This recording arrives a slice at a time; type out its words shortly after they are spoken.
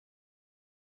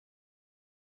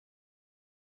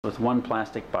with one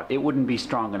plastic bucket. It wouldn't be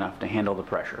strong enough to handle the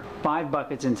pressure. 5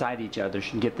 buckets inside each other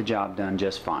should get the job done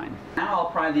just fine. Now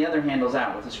I'll pry the other handles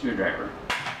out with a screwdriver.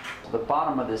 So the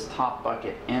bottom of this top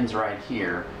bucket ends right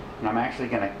here, and I'm actually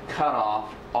going to cut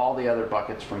off all the other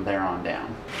buckets from there on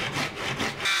down.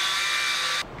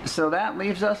 So that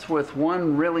leaves us with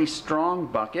one really strong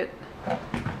bucket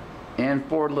and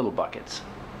 4 little buckets.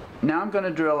 Now I'm going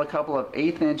to drill a couple of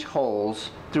 1/8 inch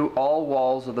holes through all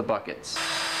walls of the buckets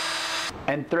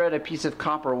and thread a piece of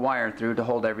copper wire through to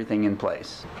hold everything in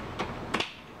place.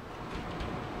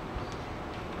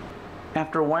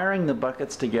 After wiring the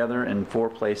buckets together in 4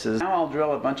 places, now I'll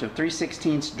drill a bunch of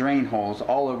 3/16 drain holes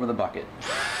all over the bucket.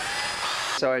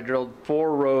 So I drilled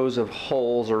 4 rows of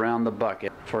holes around the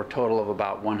bucket for a total of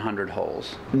about 100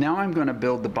 holes. Now I'm going to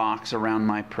build the box around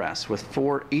my press with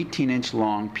 4 18-inch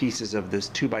long pieces of this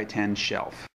 2x10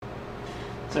 shelf.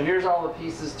 So here's all the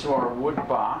pieces to our wood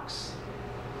box.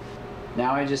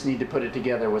 Now I just need to put it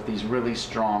together with these really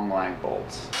strong lag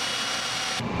bolts.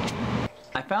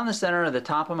 I found the center of the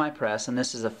top of my press, and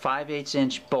this is a 5/8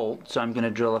 inch bolt, so I'm going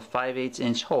to drill a 5/8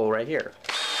 inch hole right here.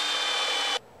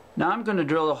 Now I'm going to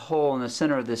drill a hole in the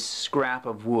center of this scrap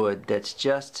of wood that's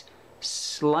just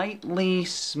slightly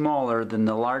smaller than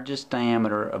the largest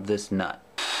diameter of this nut,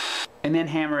 and then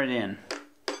hammer it in.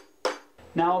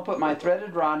 Now I'll put my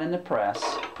threaded rod in the press,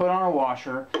 put on a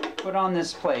washer, put on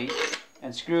this plate,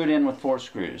 and screw it in with 4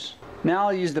 screws. Now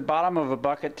I'll use the bottom of a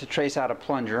bucket to trace out a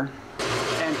plunger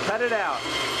and cut it out.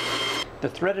 The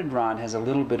threaded rod has a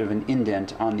little bit of an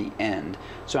indent on the end,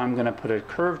 so I'm going to put a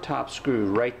curved top screw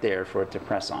right there for it to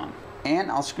press on.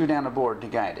 And I'll screw down a board to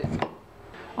guide it.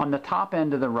 On the top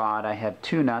end of the rod I have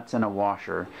 2 nuts and a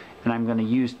washer, and I'm going to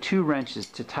use 2 wrenches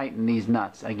to tighten these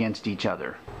nuts against each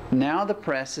other. Now the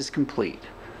press is complete.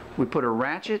 We put a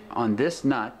ratchet on this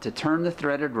nut to turn the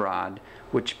threaded rod,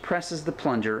 which presses the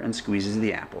plunger and squeezes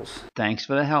the apples. Thanks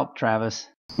for the help, Travis.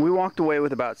 We walked away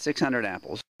with about 600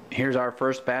 apples. Here's our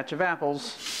first batch of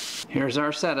apples. Here's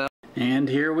our setup. And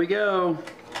here we go.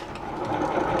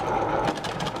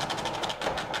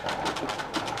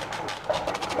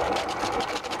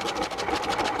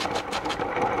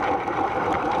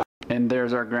 And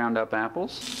there's our ground up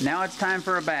apples. Now it's time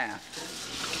for a bath.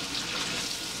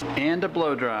 And a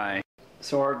blow dry.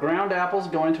 So our ground apples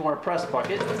go into our press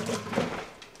bucket.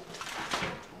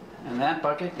 And that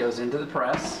bucket goes into the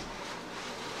press.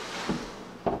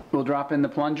 We'll drop in the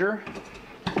plunger,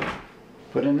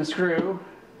 put in the screw,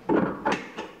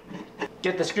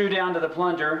 get the screw down to the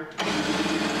plunger,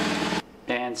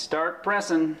 and start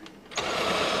pressing.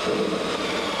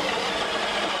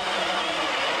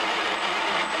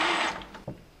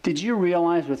 Did you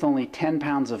realize with only 10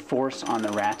 pounds of force on the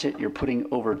ratchet, you're putting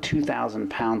over 2,000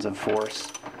 pounds of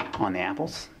force on the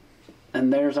apples?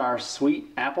 And there's our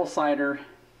sweet apple cider.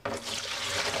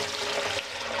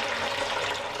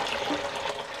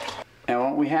 And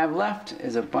what we have left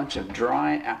is a bunch of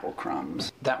dry apple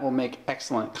crumbs. That will make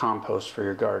excellent compost for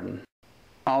your garden.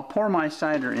 I'll pour my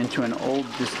cider into an old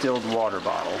distilled water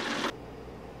bottle.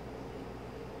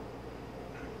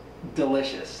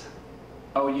 Delicious.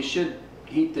 Oh, you should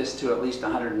heat this to at least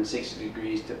 160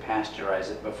 degrees to pasteurize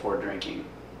it before drinking.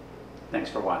 Thanks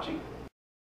for watching.